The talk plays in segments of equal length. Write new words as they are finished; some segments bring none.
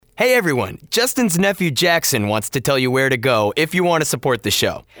Hey everyone, Justin's nephew Jackson wants to tell you where to go if you want to support the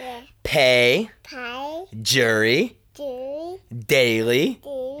show. Yeah. Pay, Pie, jury, Jury, daily.com.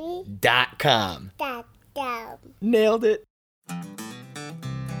 Dum. Nailed it.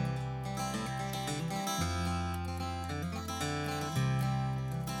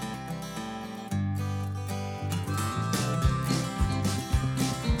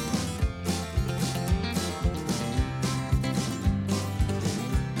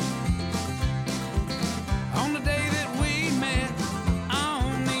 On the day that we met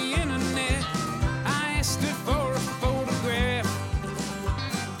on the internet, I asked her for a photograph.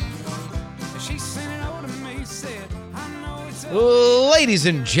 She sent it over to me, said, I know it's a... Ladies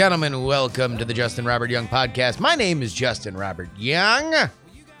and gentlemen, welcome to the Justin Robert Young podcast. My name is Justin Robert Young.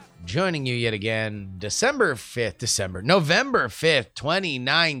 Joining you yet again, November 5th,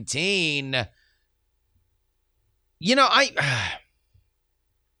 2019. You know,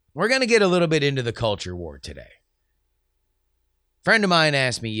 we're going to get a little bit into the culture war today. A friend of mine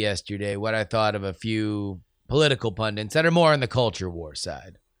asked me yesterday what I thought of a few political pundits that are more on the culture war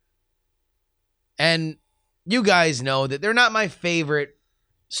side. And you guys know that they're not my favorite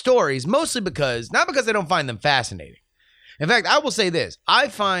stories, mostly not because I don't find them fascinating. In fact, I will say this. I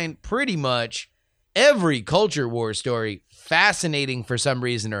find pretty much every culture war story fascinating for some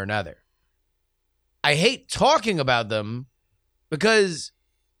reason or another. I hate talking about them because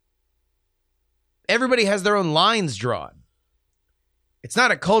everybody has their own lines drawn. It's not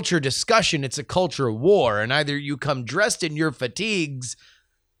a culture discussion, it's a culture war. And either you come dressed in your fatigues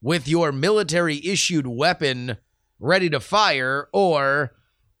with your military-issued weapon ready to fire, or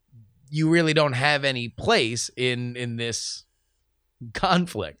you really don't have any place in this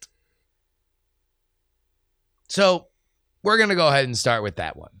conflict. So we're going to go ahead and start with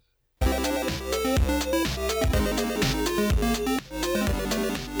that one.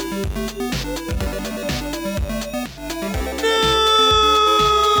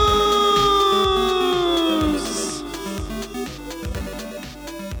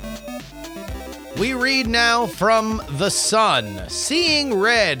 We read now from The Sun. Seeing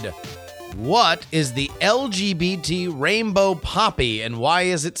Red. What is the LGBT rainbow poppy and why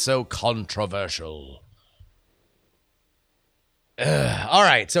is it so controversial? All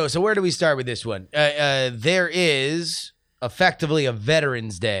right, so where do we start with this one? There is effectively a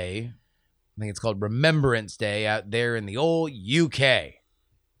Veterans Day. I think it's called Remembrance Day out there in the old UK.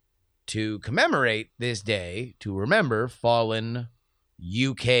 To commemorate this day, to remember fallen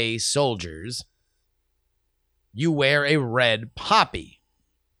UK soldiers, you wear a red poppy.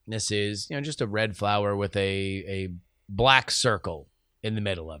 This is, just a red flower with a black circle in the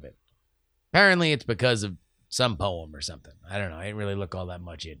middle of it. Apparently, it's because of some poem or something. I don't know. I didn't really look all that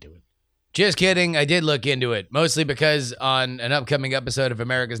much into it. Just kidding. I did look into it, mostly because on an upcoming episode of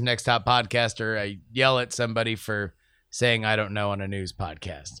America's Next Top Podcaster, I yell at somebody for saying I don't know on a news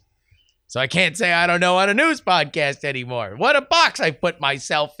podcast. So I can't say I don't know on a news podcast anymore. What a box I put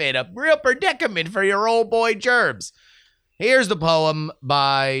myself in. A real predicament for your old boy Gerbs. Here's the poem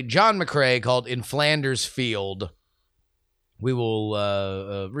by John McCrae called In Flanders Field. We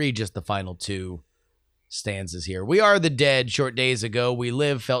will read just the final two stanzas here. We are the dead. Short days ago we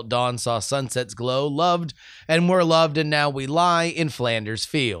lived, felt dawn, saw sunsets glow, loved and were loved, and now we lie in Flanders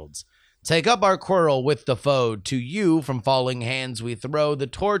fields. Take up our quarrel with the foe. To you from falling hands we throw. The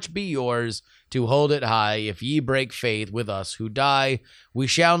torch be yours to hold it high. If ye break faith with us who die, we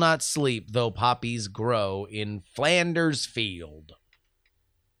shall not sleep though poppies grow in Flanders field.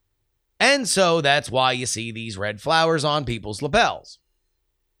 And so that's why you see these red flowers on people's lapels.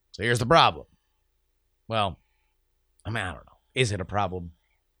 So here's the problem. Well, I don't know. Is it a problem?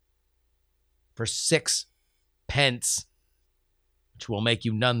 For 6 pence, which will make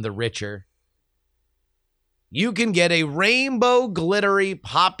you none the richer, you can get a rainbow glittery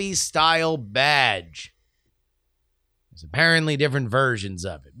poppy style badge. There's apparently different versions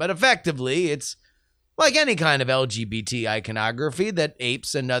of it, but effectively it's like any kind of LGBT iconography that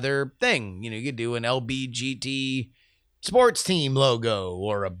apes another thing. You could do an LBGT sports team logo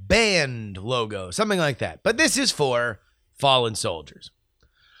or a band logo, something like that. But this is for fallen soldiers.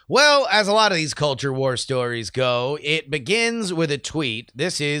 Well, as a lot of these culture war stories go, it begins with a tweet.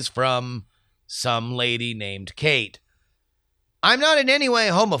 This is from some lady named Kate. I'm not in any way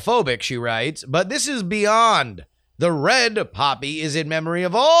homophobic, she writes, but this is beyond. The red poppy is in memory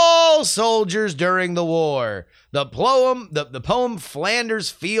of all soldiers during the war. The poem Flanders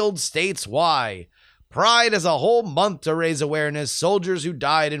Field states why. Pride is a whole month to raise awareness. Soldiers who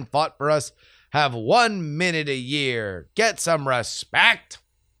died and fought for us have 1 minute a year. Get some respect.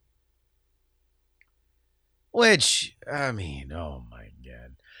 Which, I mean, oh my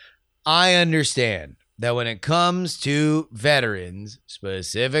God. I understand that when it comes to veterans,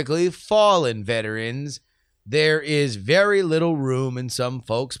 specifically fallen veterans, there is very little room in some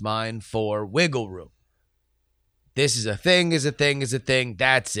folks' mind for wiggle room. This is a thing, is a thing, is a thing.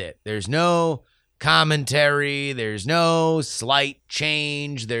 That's it. There's no commentary. There's no slight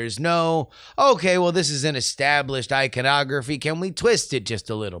change. There's no, okay, well, this is an established iconography. Can we twist it just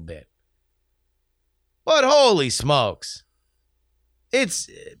a little bit? But holy smokes. This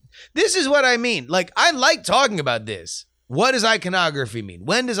is what I mean. Like, I like talking about this. What does iconography mean?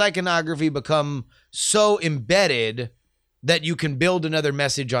 When does iconography become so embedded that you can build another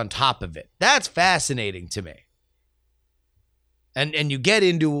message on top of it? That's fascinating to me. And you get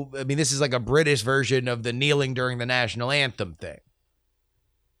into, I mean, this is like a British version of the kneeling during the national anthem thing.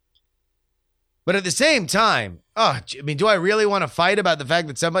 But at the same time, I mean, do I really want to fight about the fact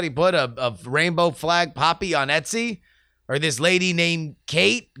that somebody put a rainbow flag poppy on Etsy? Or this lady named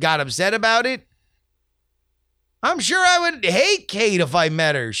Kate got upset about it? I'm sure I would hate Kate if I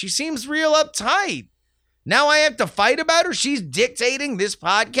met her. She seems real uptight. Now I have to fight about her? She's dictating this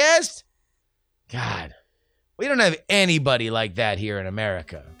podcast? God, we don't have anybody like that here in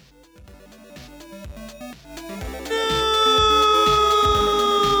America.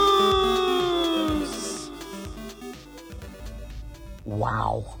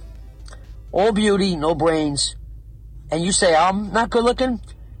 Wow. All beauty, no brains. And you say I'm not good looking?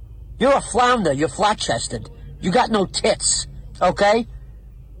 You're a flounder. You're flat-chested. You got no tits, okay?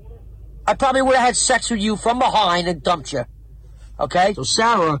 I probably would have had sex with you from behind and dumped you, okay? So,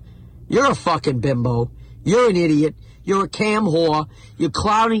 Sarah, you're a fucking bimbo. You're an idiot. You're a cam whore. You're a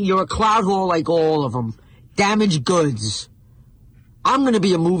cloud whore like all of them. Damaged goods. I'm going to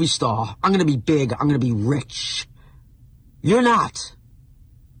be a movie star. I'm going to be big. I'm going to be rich. You're not.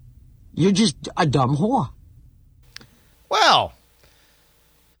 You're just a dumb whore. Well,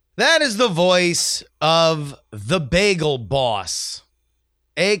 that is the voice of the Bagel Boss,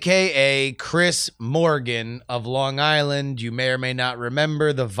 a.k.a. Chris Morgan of Long Island. You may or may not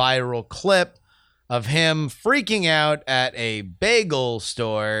remember the viral clip of him freaking out at a bagel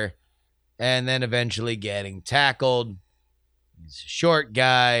store and then eventually getting tackled. He's a short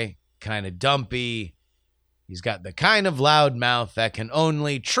guy, kind of dumpy. He's got the kind of loud mouth that can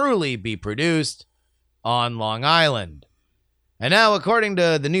only truly be produced on Long Island. And now, according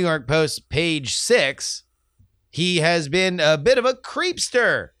to the New York Post, page 6, he has been a bit of a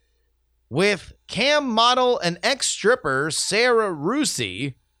creepster with cam model and ex-stripper Sarah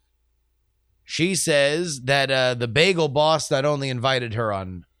Rusi. She says that the Bagel Boss not only invited her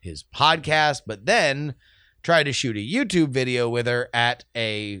on his podcast, but then tried to shoot a YouTube video with her at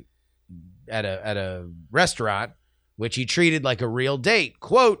a restaurant, which he treated like a real date.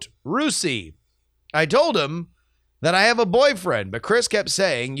 Quote, Rusi, I told him that I have a boyfriend, but Chris kept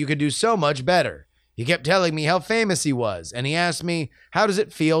saying you could do so much better. He kept telling me how famous he was, and he asked me, how does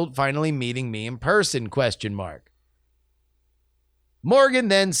it feel finally meeting me in person, ? Morgan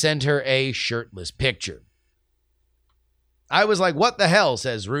then sent her a shirtless picture. I was like, what the hell,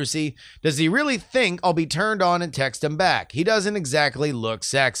 says Rusi. Does he really think I'll be turned on and text him back? He doesn't exactly look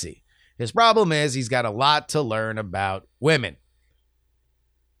sexy. His problem is he's got a lot to learn about women.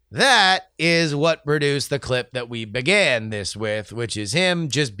 That is what produced the clip that we began this with, which is him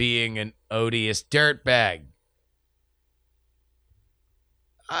just being an odious dirtbag.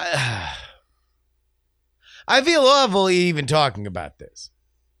 I I feel awful even talking about this.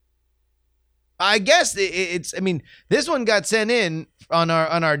 I guess it's, I mean, this one got sent in on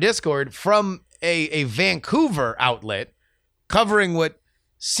our Discord from a Vancouver outlet covering what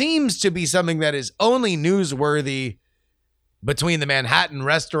seems to be something that is only newsworthy between the Manhattan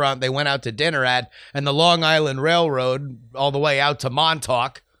restaurant they went out to dinner at and the Long Island Railroad all the way out to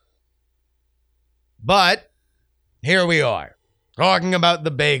Montauk. But here we are, talking about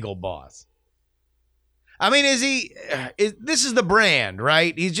the Bagel Boss. I mean, this is the brand,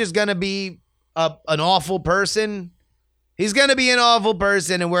 right? He's just going to be an awful person. He's going to be an awful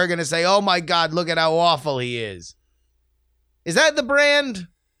person, and we're going to say, oh my God, look at how awful he is. Is that the brand?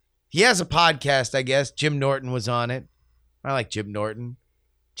 He has a podcast, I guess. Jim Norton was on it. I like Jim Norton.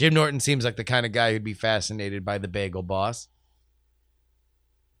 Jim Norton seems like the kind of guy who'd be fascinated by the Bagel Boss.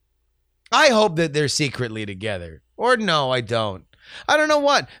 I hope that they're secretly together. Or no, I don't. I don't know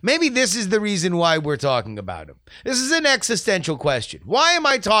what. Maybe this is the reason why we're talking about him. This is an existential question. Why am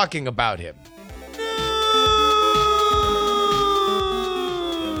I talking about him?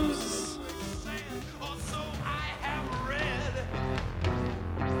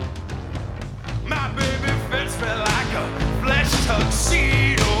 My baby fits me like a flesh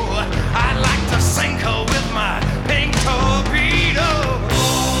tuxedo. I'd like to sink her with my pink torpedo.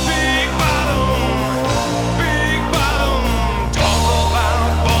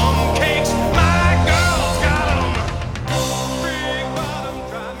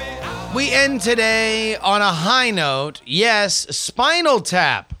 today on a high note. Yes, Spinal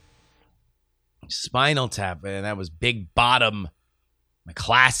Tap. Spinal Tap, man, that was Big Bottom, a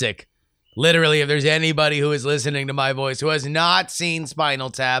classic. Literally, if there's anybody who is listening to my voice who has not seen Spinal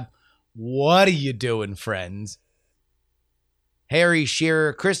Tap, what are you doing, friends? Harry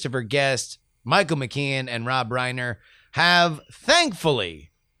Shearer, Christopher Guest, Michael McKean, and Rob Reiner have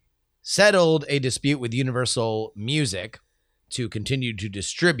thankfully settled a dispute with Universal Music to continue to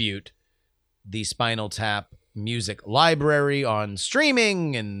distribute the Spinal Tap music library on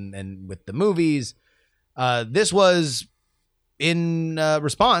streaming and with the movies. This was in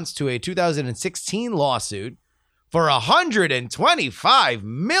response to a 2016 lawsuit for $125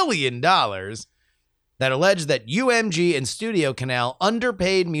 million that alleged that UMG and Studio Canal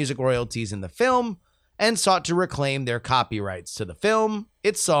underpaid music royalties in the film and sought to reclaim their copyrights to the film,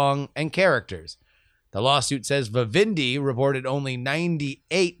 its song, and characters. The lawsuit says Vivendi reported only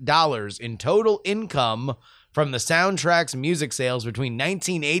 $98 in total income from the soundtrack's music sales between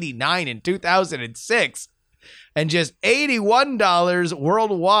 1989 and 2006, and just $81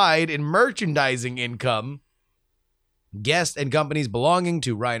 worldwide in merchandising income. Guests and companies belonging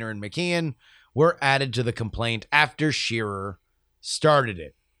to Reiner and McKean were added to the complaint after Shearer started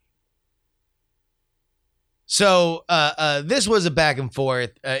it. So this was a back and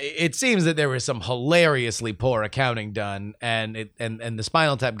forth. It seems that there was some hilariously poor accounting done, and the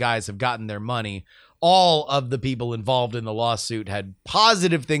Spinal Tap guys have gotten their money. All of the people involved in the lawsuit had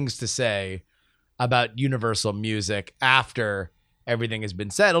positive things to say about Universal Music after everything has been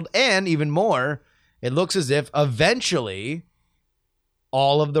settled, and even more, it looks as if eventually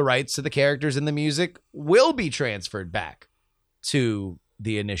all of the rights to the characters in the music will be transferred back to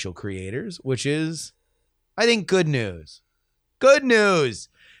the initial creators, which is, I think, good news. Good news.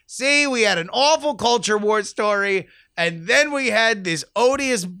 See, we had an awful culture war story, and then we had this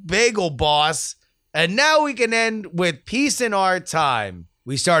odious bagel boss, and now we can end with peace in our time.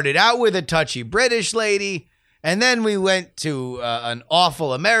 We started out with a touchy British lady, and then we went to an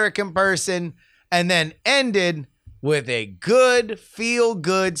awful American person, and then ended with a good,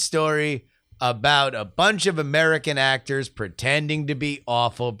 feel-good story about a bunch of American actors pretending to be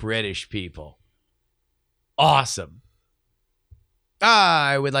awful British people. Awesome.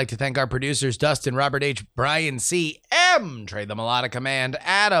 I would like to thank our producers, Dustin, Robert H., Brian C., M., Trey the Melodic Command,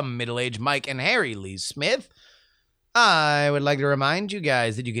 Adam, Middle-Aged Mike, and Harry Lee Smith. I would like to remind you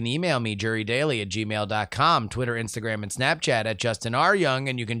guys that you can email me, jurydaily@gmail.com, Twitter, Instagram, and Snapchat at Justin R. Young,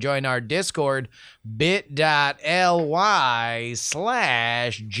 and you can join our Discord,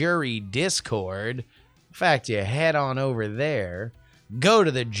 bit.ly/jurydiscord. In fact, you head on over there, go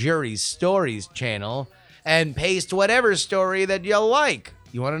to the Jury Stories channel, and paste whatever story that you like.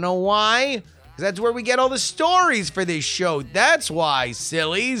 You want to know why? Because that's where we get all the stories for this show. That's why,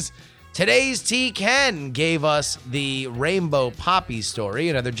 sillies. Today's T. Ken gave us the Rainbow Poppy story.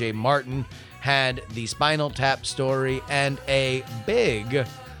 Another J. Martin had the Spinal Tap story. And a big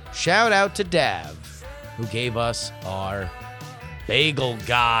shout out to Dav, who gave us our Bagel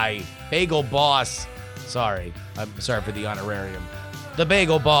guy, Bagel boss. Sorry. I'm sorry for the honorarium. The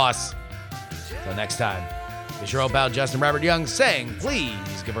Bagel boss. Until next time, it's your old pal Justin Robert Young saying,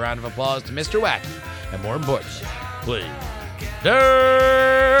 please give a round of applause to Mr. Wacky. And more importantly, please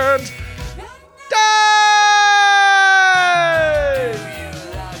don't die!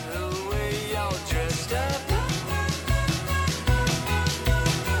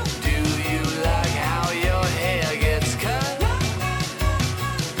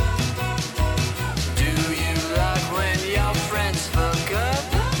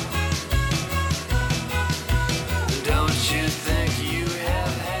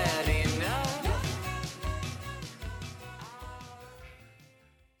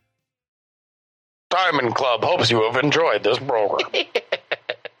 Diamond Club hopes you have enjoyed this program.